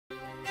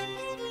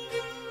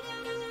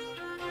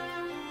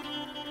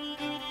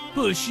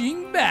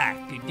pushing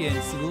back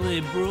against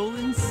liberal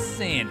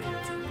insanity.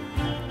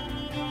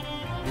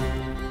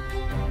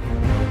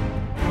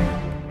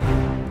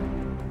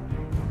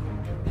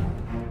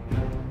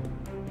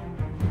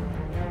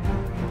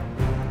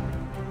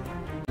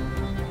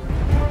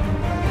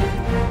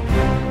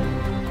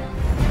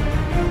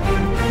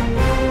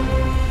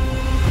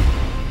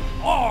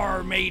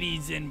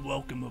 Mateys, and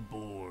welcome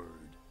aboard.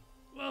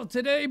 Well,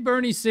 today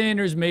Bernie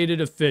Sanders made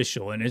it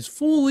official and is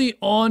fully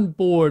on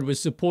board with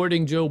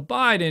supporting Joe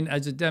Biden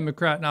as a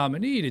Democrat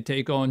nominee to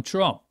take on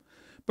Trump.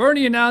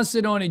 Bernie announced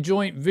it on a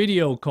joint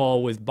video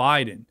call with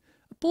Biden.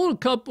 I pulled a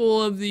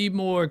couple of the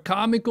more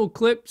comical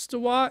clips to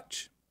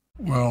watch.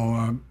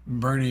 Well,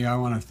 Bernie, I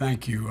want to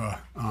thank you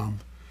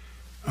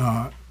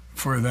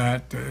for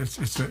that.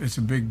 It's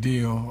a big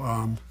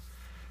deal,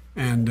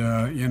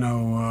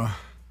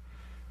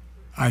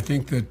 I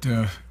think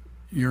that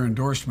your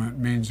endorsement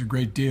means a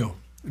great deal.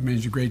 It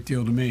means a great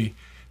deal to me.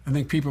 I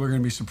think people are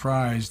going to be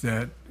surprised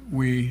that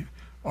we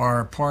are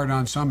apart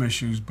on some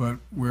issues, but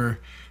we're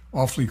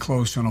awfully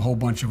close on a whole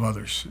bunch of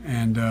others.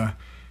 And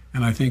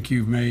I think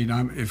you've made.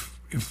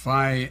 If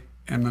I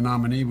am the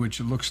nominee, which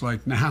it looks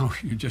like now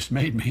you just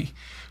made me,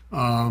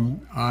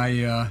 I'm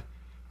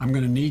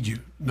going to need you,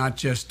 not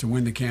just to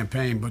win the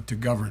campaign, but to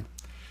govern.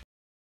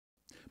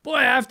 Boy,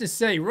 I have to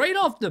say, right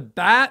off the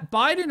bat,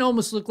 Biden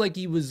almost looked like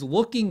he was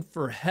looking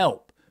for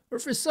help, or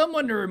for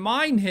someone to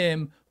remind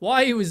him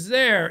why he was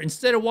there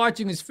instead of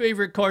watching his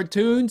favorite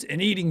cartoons and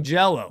eating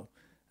Jell-O.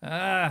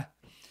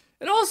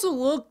 It also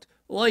looked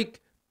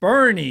like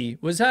Bernie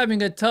was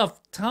having a tough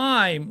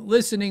time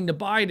listening to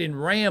Biden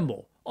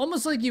ramble,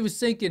 almost like he was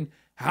thinking,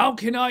 how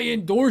can I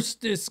endorse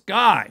this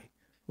guy?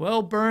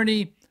 Well,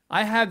 Bernie,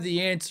 I have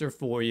the answer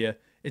for you.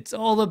 It's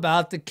all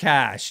about the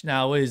cash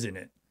now, isn't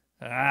it?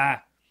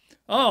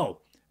 Oh,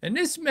 and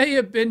this may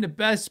have been the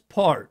best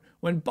part,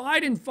 when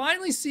Biden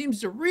finally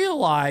seems to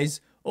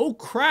realize, oh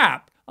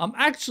crap, I'm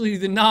actually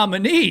the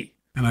nominee.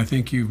 And I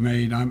think you've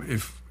made,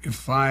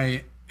 if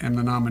I am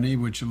the nominee,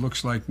 which it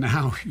looks like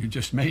now you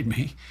just made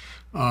me,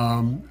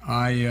 I'm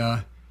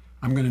going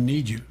to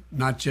need you,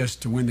 not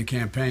just to win the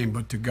campaign,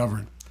 but to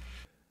govern.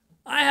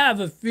 I have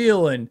a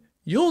feeling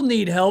you'll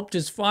need help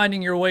just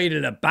finding your way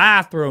to the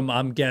bathroom,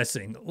 I'm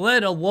guessing,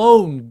 let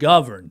alone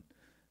govern.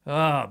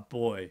 Oh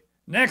boy.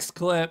 Next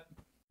clip.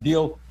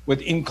 Deal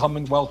with income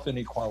and wealth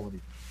inequality.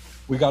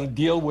 We got to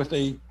deal with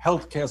a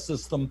healthcare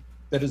system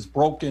that is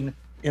broken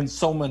in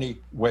so many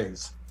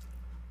ways.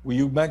 Well,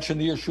 you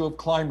mentioned the issue of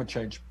climate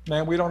change.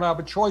 Man, we don't have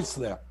a choice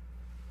there.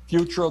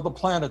 Future of the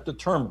planet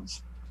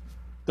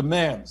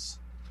demands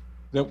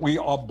that we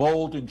are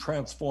bold in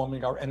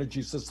transforming our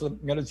energy system.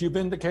 And as you've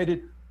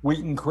indicated, we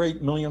can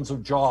create millions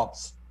of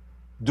jobs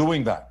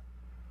doing that.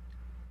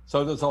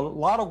 So there's a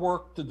lot of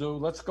work to do.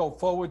 Let's go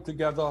forward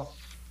together.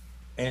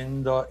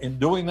 And in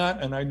doing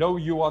that, and I know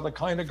you are the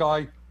kind of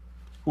guy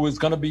who is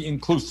going to be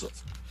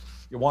inclusive.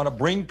 You want to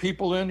bring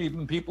people in,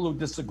 even people who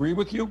disagree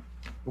with you.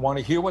 You want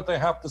to hear what they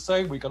have to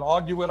say. We can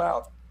argue it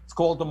out. It's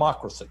called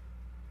democracy.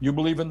 You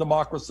believe in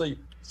democracy,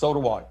 so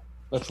do I.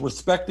 Let's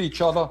respect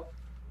each other.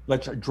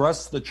 Let's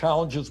address the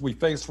challenges we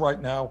face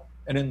right now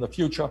and in the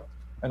future.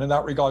 And in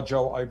that regard,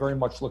 Joe, I very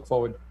much look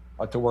forward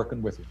to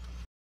working with you.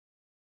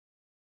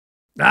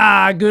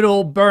 Good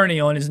old Bernie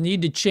on his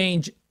need to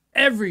change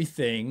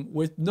everything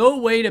with no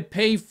way to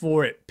pay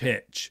for it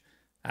pitch,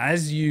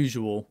 as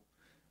usual.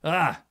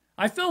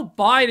 I felt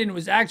Biden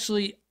was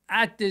actually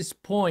at this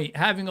point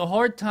having a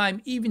hard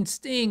time even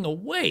staying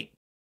awake.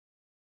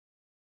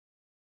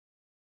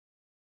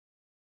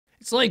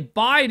 It's like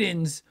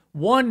Biden's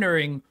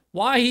wondering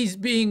why he's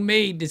being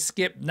made to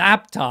skip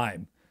nap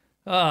time.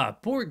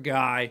 Poor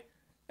guy.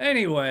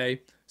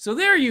 Anyway, so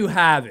there you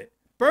have it.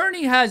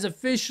 Bernie has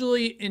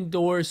officially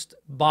endorsed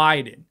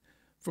Biden.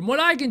 From what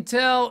I can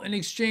tell, in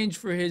exchange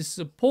for his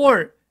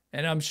support,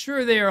 and I'm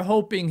sure they are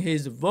hoping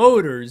his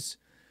voters,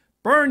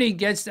 Bernie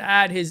gets to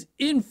add his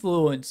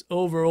influence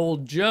over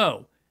old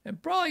Joe,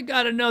 and probably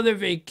got another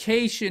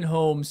vacation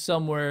home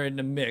somewhere in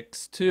the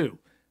mix too,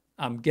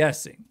 I'm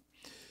guessing.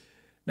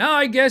 Now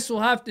I guess we'll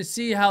have to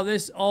see how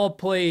this all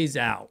plays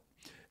out.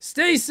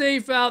 Stay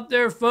safe out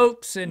there,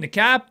 folks, and the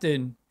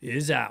captain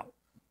is out.